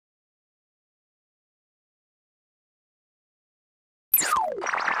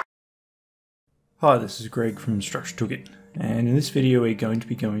Hi, this is Greg from Structural Toolkit, and in this video we're going to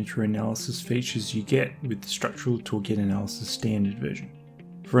be going through analysis features you get with the Structural Toolkit Analysis Standard version.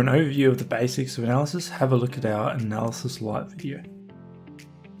 For an overview of the basics of analysis, have a look at our Analysis Lite video.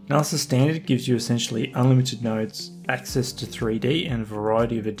 Analysis Standard gives you essentially unlimited nodes, access to 3D, and a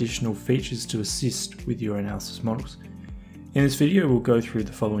variety of additional features to assist with your analysis models. In this video we'll go through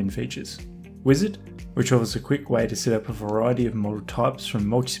the following features. Wizard, which offers a quick way to set up a variety of model types from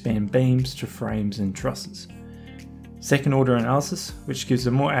multi-span beams to frames and trusses. Second order analysis, which gives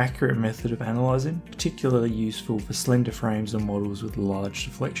a more accurate method of analysing, particularly useful for slender frames or models with large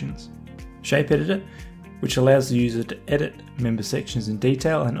deflections. Shape editor, which allows the user to edit member sections in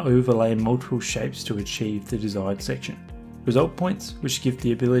detail and overlay multiple shapes to achieve the desired section. Result points, which give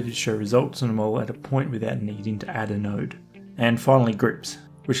the ability to show results on a model at a point without needing to add a node. And finally groups,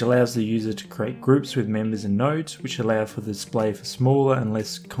 which allows the user to create groups with members and nodes, which allow for the display for smaller and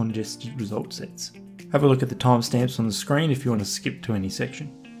less congested result sets. Have a look at the timestamps on the screen if you want to skip to any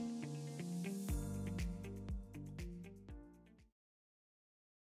section.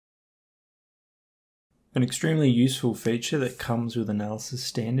 An extremely useful feature that comes with Analysis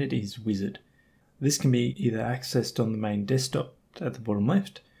Standard is Wizard. This can be either accessed on the main desktop at the bottom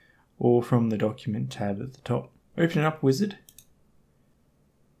left, or from the Document tab at the top. Opening up Wizard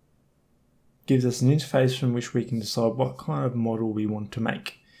gives us an interface from which we can decide what kind of model we want to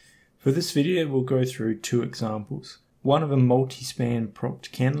make. For this video we'll go through two examples, one of a multi-span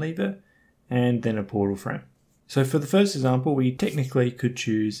propped cantilever and then a portal frame. So for the first example we technically could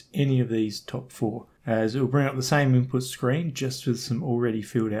choose any of these top four, as it will bring up the same input screen just with some already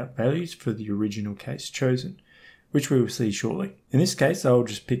filled out values for the original case chosen, which we will see shortly. In this case I'll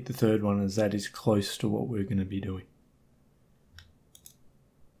just pick the third one as that is close to what we're going to be doing.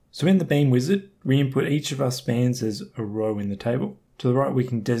 So in the beam wizard, we input each of our spans as a row in the table. To the right we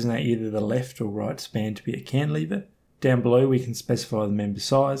can designate either the left or right span to be a cantilever. Down below we can specify the member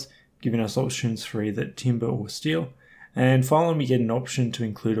size, giving us options for either timber or steel. And finally we get an option to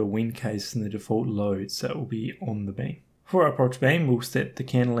include a wind case in the default loads that will be on the beam. For our propped beam we'll set the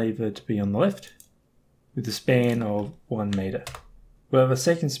cantilever to be on the left, with a span of 1 meter. We'll have a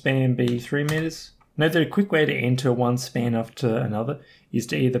second span be 3 meters. Note that a quick way to enter one span after another is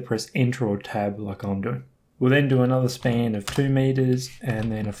to either press enter or tab like I'm doing. We'll then do another span of 2 meters and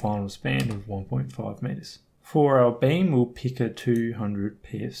then a final span of 1.5 meters. For our beam we'll pick a 200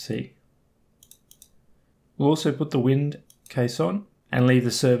 PFC. We'll also put the wind case on and leave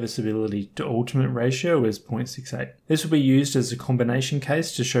the serviceability to ultimate ratio as 0.68. This will be used as a combination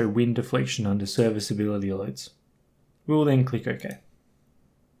case to show wind deflection under serviceability loads. We'll then click OK.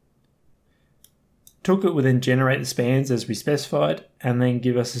 Toolkit will then generate the spans as we specified and then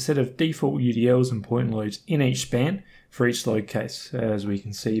give us a set of default UDLs and point loads in each span for each load case, as we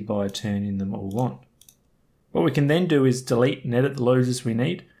can see by turning them all on. What we can then do is delete and edit the loads as we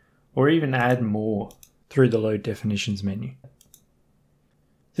need, or even add more through the load definitions menu.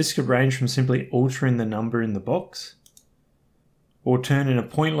 This could range from simply altering the number in the box, or turning a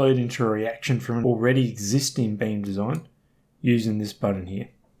point load into a reaction from an already existing beam design using this button here.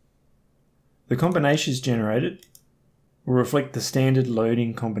 The combinations generated will reflect the standard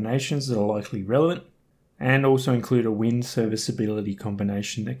loading combinations that are likely relevant, and also include a wind serviceability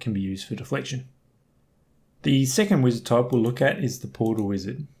combination that can be used for deflection. The second wizard type we'll look at is the portal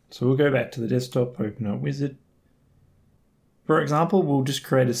wizard. So we'll go back to the desktop, open up wizard. For example, we'll just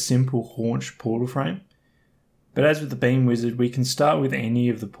create a simple haunch portal frame, but as with the beam wizard we can start with any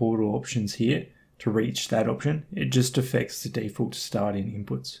of the portal options here to reach that option. It just affects the default starting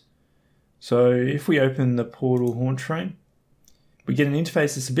inputs. So if we open the portal haunch frame, we get an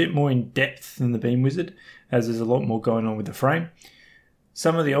interface that's a bit more in depth than the beam wizard, as there's a lot more going on with the frame.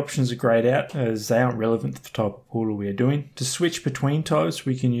 Some of the options are grayed out as they aren't relevant to the type of portal we are doing. To switch between types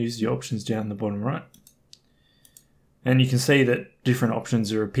we can use the options down the bottom right. And you can see that different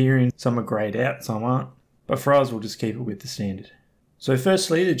options are appearing, some are grayed out, some aren't, but for us we'll just keep it with the standard. So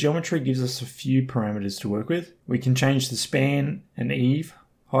firstly, the geometry gives us a few parameters to work with. We can change the span and eave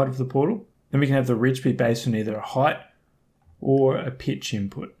height of the portal. Then we can have the ridge be based on either a height or a pitch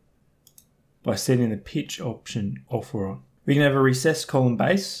input by setting the pitch option off or on. We can have a recessed column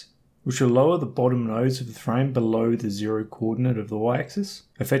base, which will lower the bottom nodes of the frame below the 0 coordinate of the y-axis,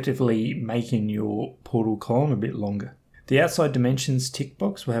 effectively making your portal column a bit longer. The outside dimensions tick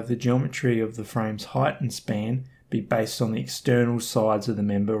box will have the geometry of the frame's height and span be based on the external sides of the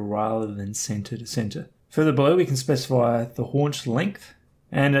member rather than center to center. Further below we can specify the haunch length,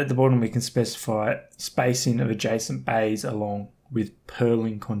 and at the bottom we can specify spacing of adjacent bays along with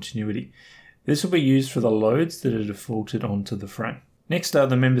purling continuity. This will be used for the loads that are defaulted onto the frame. Next are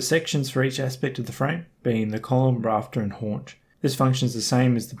the member sections for each aspect of the frame, being the column, rafter and haunch. This function is the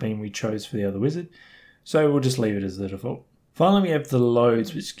same as the beam we chose for the other wizard, so we'll just leave it as the default. Finally, we have the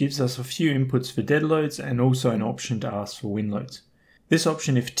loads, which gives us a few inputs for dead loads and also an option to ask for wind loads. This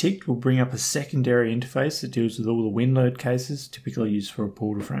option, if ticked, will bring up a secondary interface that deals with all the wind load cases typically used for a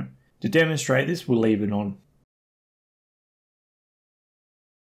portal frame. To demonstrate this, we'll leave it on.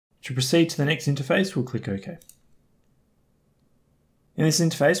 To proceed to the next interface, we'll click OK. In this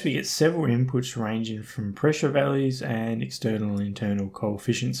interface, we get several inputs ranging from pressure values and external and internal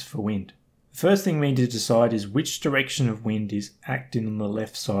coefficients for wind. The first thing we need to decide is which direction of wind is acting on the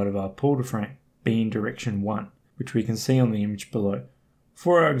left side of our portal frame, being direction 1, which we can see on the image below.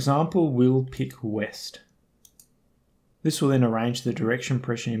 For our example, we'll pick west. This will then arrange the direction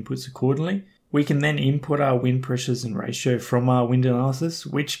pressure inputs accordingly. We can then input our wind pressures and ratio from our wind analysis,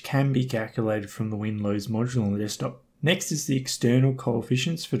 which can be calculated from the wind loads module on the desktop. Next is the external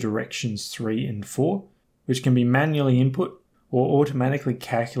coefficients for directions 3 and 4, which can be manually input or automatically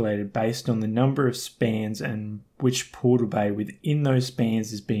calculated based on the number of spans and which portal bay within those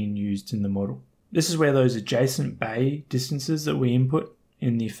spans is being used in the model. This is where those adjacent bay distances that we input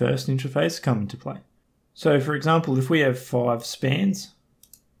in the first interface come into play. So for example, if we have 5 spans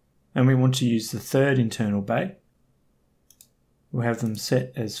and we want to use the third internal bay, we'll have them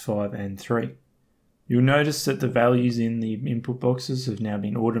set as 5 and 3. You'll notice that the values in the input boxes have now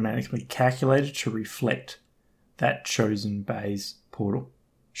been automatically calculated to reflect that chosen bay's portal.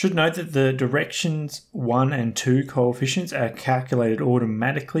 Should note that the directions 1 and 2 coefficients are calculated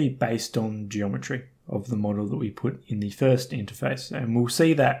automatically based on geometry of the model that we put in the first interface, and we'll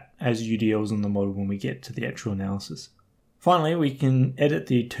see that as UDLs on the model when we get to the actual analysis. Finally, we can edit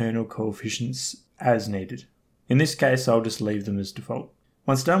the internal coefficients as needed. In this case, I'll just leave them as default.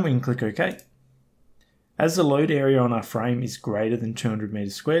 Once done, we can click OK. As the load area on our frame is greater than 200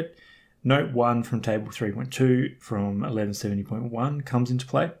 meters squared, Note 1 from table 3.2 from 1170.1 comes into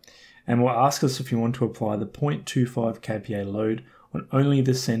play and will ask us if we want to apply the 0.25 kPa load on only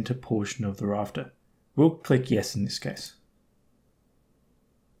the center portion of the rafter. We'll click yes in this case.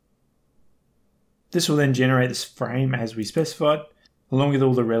 This will then generate this frame as we specified, along with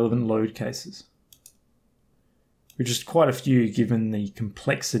all the relevant load cases, which is quite a few given the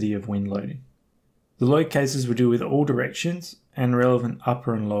complexity of wind loading. The load cases will deal with all directions and relevant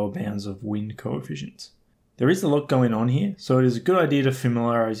upper and lower bounds of wind coefficients. There is a lot going on here, so it is a good idea to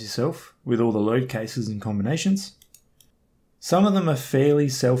familiarise yourself with all the load cases and combinations. Some of them are fairly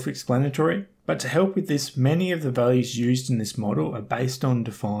self-explanatory, but to help with this, many of the values used in this model are based on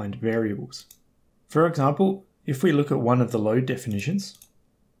defined variables. For example, if we look at one of the load definitions,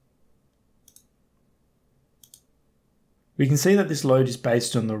 we can see that this load is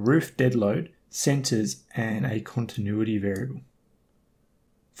based on the roof dead load, centers, and a continuity variable.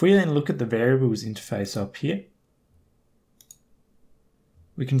 If we then look at the variables interface up here,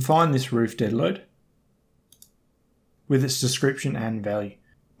 we can find this roof dead load with its description and value.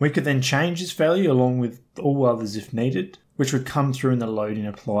 We could then change this value along with all others if needed, which would come through in the loading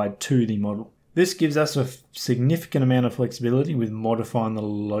applied to the model. This gives us a significant amount of flexibility with modifying the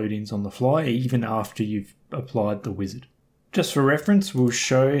loadings on the fly even after you've applied the wizard. Just for reference, we'll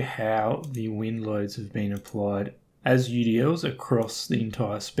show how the wind loads have been applied as UDLs across the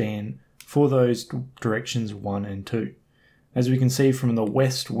entire span for those directions 1 and 2. As we can see from the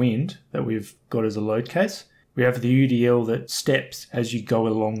west wind that we've got as a load case, we have the UDL that steps as you go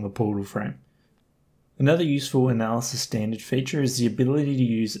along the portal frame. Another useful analysis standard feature is the ability to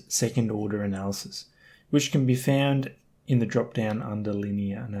use second order analysis, which can be found in the drop-down under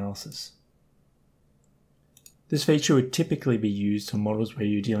linear analysis. This feature would typically be used for models where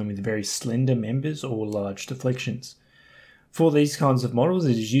you're dealing with very slender members or large deflections. For these kinds of models,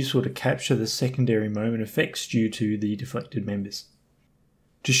 it is useful to capture the secondary moment effects due to the deflected members.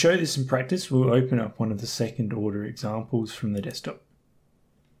 To show this in practice, we'll open up one of the second order examples from the desktop.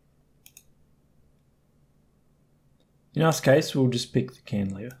 In our case, we'll just pick the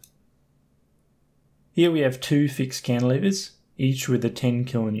cantilever. Here we have 2 fixed cantilevers, each with a 10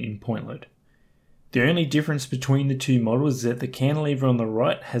 kN point load. The only difference between the two models is that the cantilever on the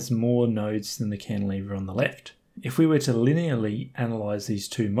right has more nodes than the cantilever on the left. If we were to linearly analyse these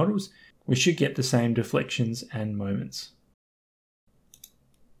two models, we should get the same deflections and moments.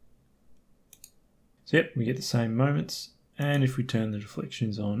 So yep, we get the same moments, and if we turn the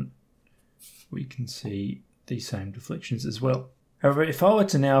deflections on, we can see the same deflections as well. However, if I were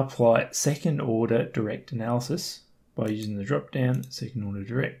to now apply second order direct analysis by using the drop down second order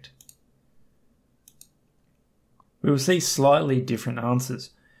direct, we will see slightly different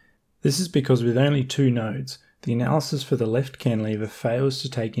answers. This is because with only 2 nodes, The analysis for the left cantilever fails to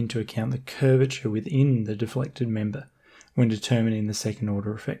take into account the curvature within the deflected member when determining the second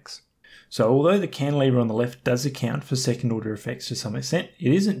order effects. So although the cantilever on the left does account for second order effects to some extent,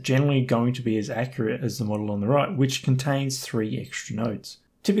 it isn't generally going to be as accurate as the model on the right, which contains 3 extra nodes.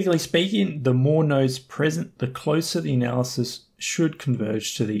 Typically speaking, the more nodes present, the closer the analysis should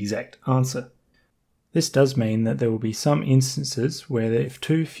converge to the exact answer. This does mean that there will be some instances where if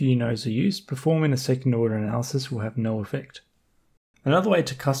too few nodes are used, performing a second order analysis will have no effect. Another way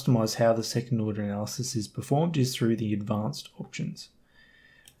to customize how the second order analysis is performed is through the advanced options,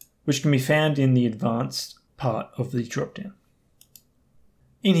 which can be found in the advanced part of the dropdown.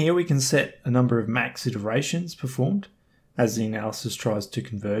 In here we can set a number of max iterations performed as the analysis tries to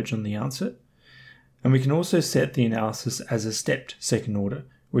converge on the answer, and we can also set the analysis as a stepped second order,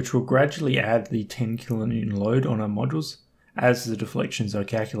 which will gradually add the 10 kN load on our modules as the deflections are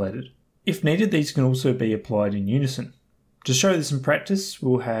calculated. If needed, these can also be applied in unison. To show this in practice,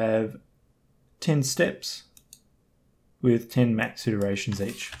 we'll have 10 steps with 10 max iterations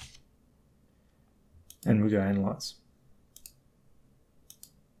each. And we'll go analyze.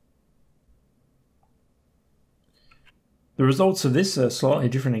 The results of this are slightly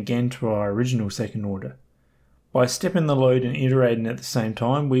different again to our original second order. By stepping the load and iterating at the same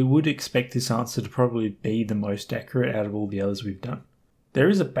time, we would expect this answer to probably be the most accurate out of all the others we've done. There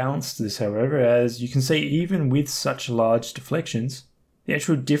is a balance to this, however, as you can see even with such large deflections, the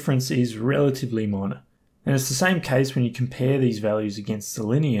actual difference is relatively minor. And it's the same case when you compare these values against the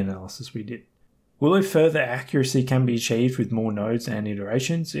linear analysis we did. Although further accuracy can be achieved with more nodes and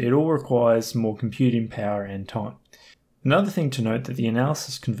iterations, it all requires more computing power and time. Another thing to note that the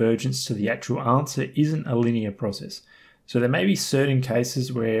analysis convergence to the actual answer isn't a linear process, so there may be certain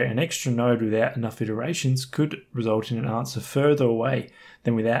cases where an extra node without enough iterations could result in an answer further away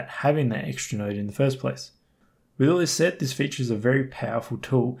than without having that extra node in the first place. With all this said, this feature is a very powerful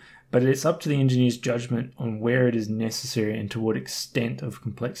tool, but it's up to the engineer's judgment on where it is necessary and to what extent of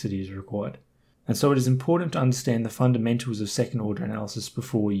complexity is required. And so it is important to understand the fundamentals of second order analysis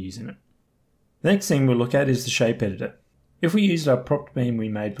before using it. The next thing we'll look at is the shape editor. If we used our propped beam we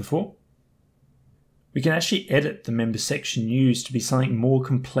made before, we can actually edit the member section used to be something more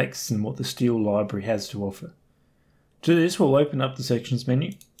complex than what the steel library has to offer. To do this, we'll open up the sections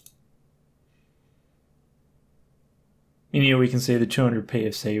menu. In here we can see the 200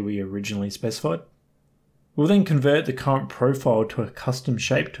 PFC we originally specified. We'll then convert the current profile to a custom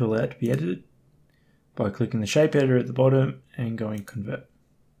shape to allow it to be edited by clicking the shape editor at the bottom and going convert.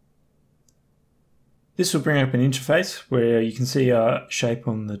 This will bring up an interface where you can see our shape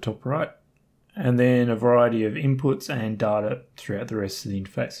on the top right, and then a variety of inputs and data throughout the rest of the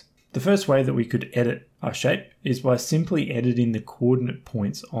interface. The first way that we could edit our shape is by simply editing the coordinate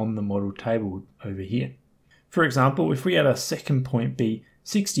points on the model table over here. For example, if we had our second point be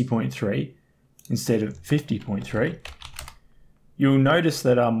 60.3 instead of 50.3, you'll notice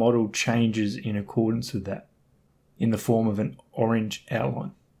that our model changes in accordance with that in the form of an orange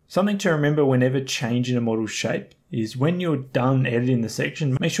outline. Something to remember whenever changing a model's shape is when you're done editing the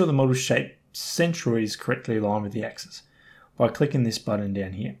section, make sure the model's shape centroid is correctly aligned with the axis by clicking this button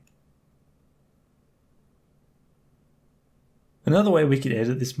down here. Another way we could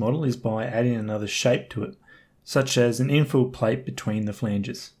edit this model is by adding another shape to it, such as an infill plate between the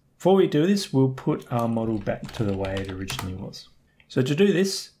flanges. Before we do this, we'll put our model back to the way it originally was. So to do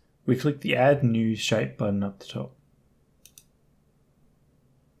this, we click the Add New Shape button up the top.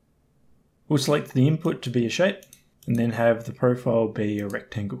 We'll select the input to be a shape and then have the profile be a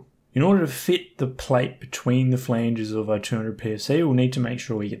rectangle. In order to fit the plate between the flanges of our 200 PFC, we'll need to make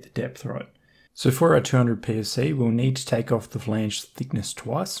sure we get the depth right. So for our 200 PFC, we'll need to take off the flange thickness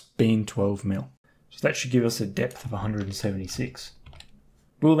twice, being 12 mm. So that should give us a depth of 176.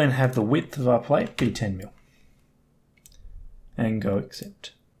 We'll then have the width of our plate be 10 mm. And go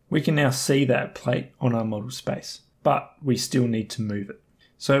accept. We can now see that plate on our model space, but we still need to move it.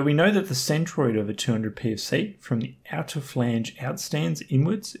 So we know that the centroid of a 200 PFC from the outer flange outstands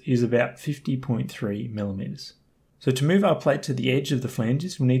inwards is about 50.3 mm. So to move our plate to the edge of the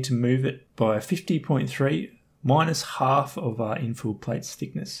flanges, we'll need to move it by 50.3 minus half of our infill plate's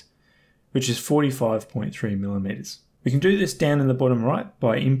thickness, which is 45.3 mm. We can do this down in the bottom right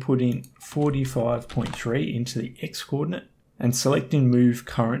by inputting 45.3 into the X coordinate and selecting Move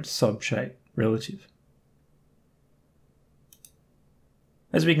Current Subshape Relative.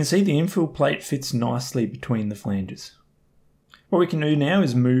 As we can see, the infill plate fits nicely between the flanges. What we can do now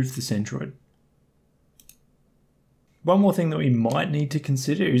is move the centroid. One more thing that we might need to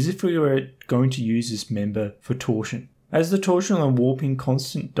consider is if we were going to use this member for torsion. As the torsional and warping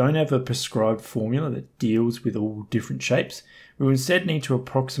constant don't have a prescribed formula that deals with all different shapes, we will instead need to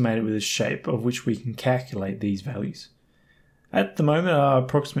approximate it with a shape of which we can calculate these values. At the moment, our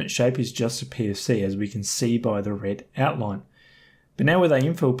approximate shape is just a PFC, as we can see by the red outline. But now with our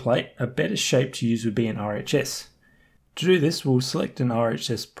infill plate, a better shape to use would be an RHS. To do this, we'll select an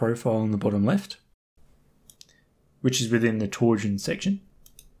RHS profile on the bottom left, which is within the torsion section.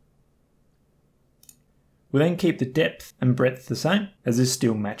 We'll then keep the depth and breadth the same, as this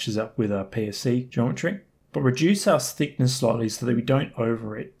still matches up with our PFC geometry, but reduce our thickness slightly so that we don't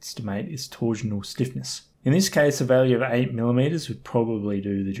overestimate its torsional stiffness. In this case, a value of 8mm would probably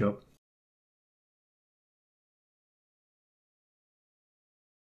do the job.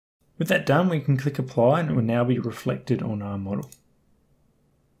 With that done, we can click apply and it will now be reflected on our model.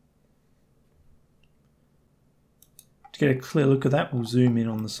 To get a clear look at that, we'll zoom in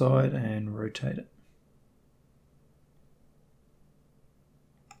on the side and rotate it.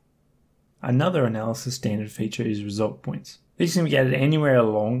 Another analysis standard feature is result points. These can be added anywhere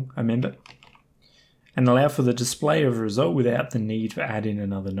along a member and allow for the display of a result without the need for adding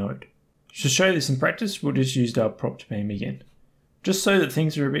another node. To show this in practice, we'll just use our propped beam again. Just so that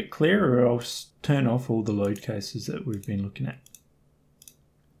things are a bit clearer, I'll turn off all the load cases that we've been looking at.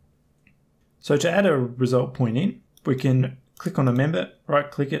 So to add a result point in, we can click on a member,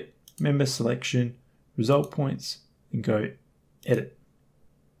 right click it, member selection, result points, and go edit.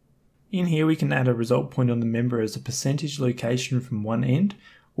 In here we can add a result point on the member as a percentage location from one end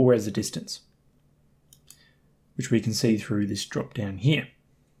or as a distance, which we can see through this drop down here.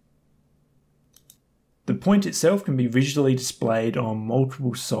 The point itself can be visually displayed on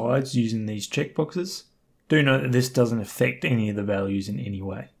multiple sides using these checkboxes. Do note that this doesn't affect any of the values in any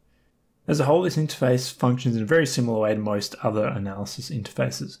way. As a whole, this interface functions in a very similar way to most other analysis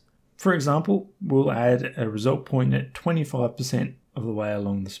interfaces. For example, we'll add a result point at 25% of the way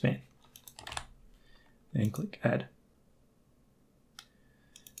along the span. And click add.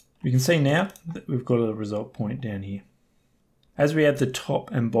 We can see now that we've got a result point down here. As we have the top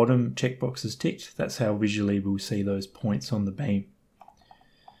and bottom checkboxes ticked, that's how visually we'll see those points on the beam.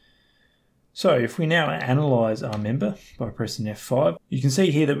 So if we now analyze our member by pressing F5, you can see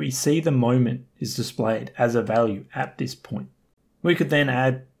here that we see the moment is displayed as a value at this point. We could then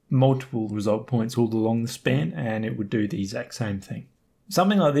add multiple result points all along the span and it would do the exact same thing.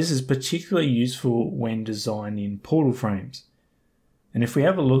 Something like this is particularly useful when designing portal frames. And if we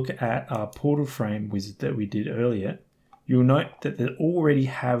have a look at our portal frame wizard that we did earlier, you'll note that they already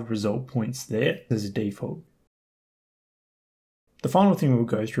have result points there as a default. The final thing we'll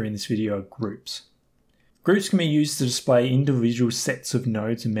go through in this video are groups. Groups can be used to display individual sets of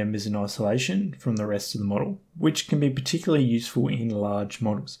nodes and members in isolation from the rest of the model, which can be particularly useful in large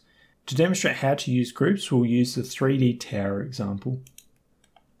models. To demonstrate how to use groups, we'll use the 3D tower example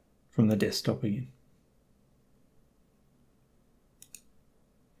from the desktop again.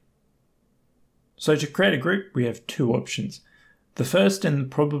 So to create a group, we have two options. The first and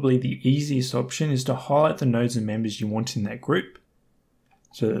probably the easiest option is to highlight the nodes and members you want in that group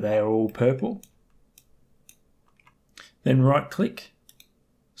so that they are all purple. Then right click,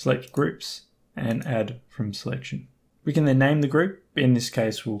 select groups and add from selection. We can then name the group. In this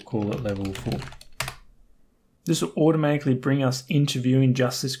case, we'll call it level 4. This will automatically bring us into viewing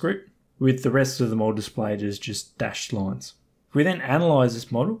just this group, with the rest of the model displayed as just dashed lines. If we then analyze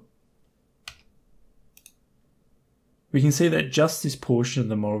this model, we can see that just this portion of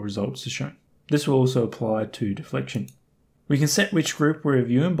the model results are shown. This will also apply to deflection. We can set which group we're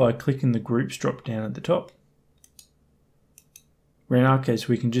viewing by clicking the groups drop down at the top. Where in our case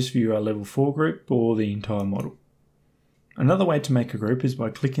we can just view our level 4 group or the entire model. Another way to make a group is by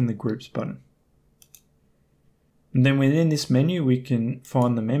clicking the groups button. And then within this menu we can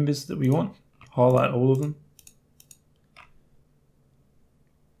find the members that we want, highlight all of them,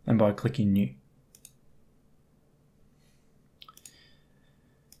 and by clicking new.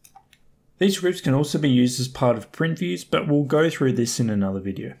 These groups can also be used as part of print views, but we'll go through this in another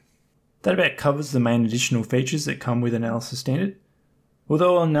video. That about covers the main additional features that come with Analysis Standard.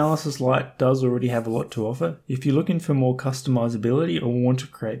 Although Analysis Lite does already have a lot to offer, if you're looking for more customizability or want to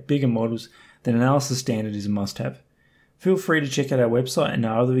create bigger models, then Analysis Standard is a must-have. Feel free to check out our website and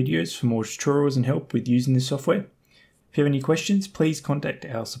our other videos for more tutorials and help with using this software. If you have any questions, please contact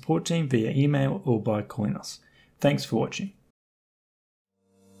our support team via email or by calling us. Thanks for watching.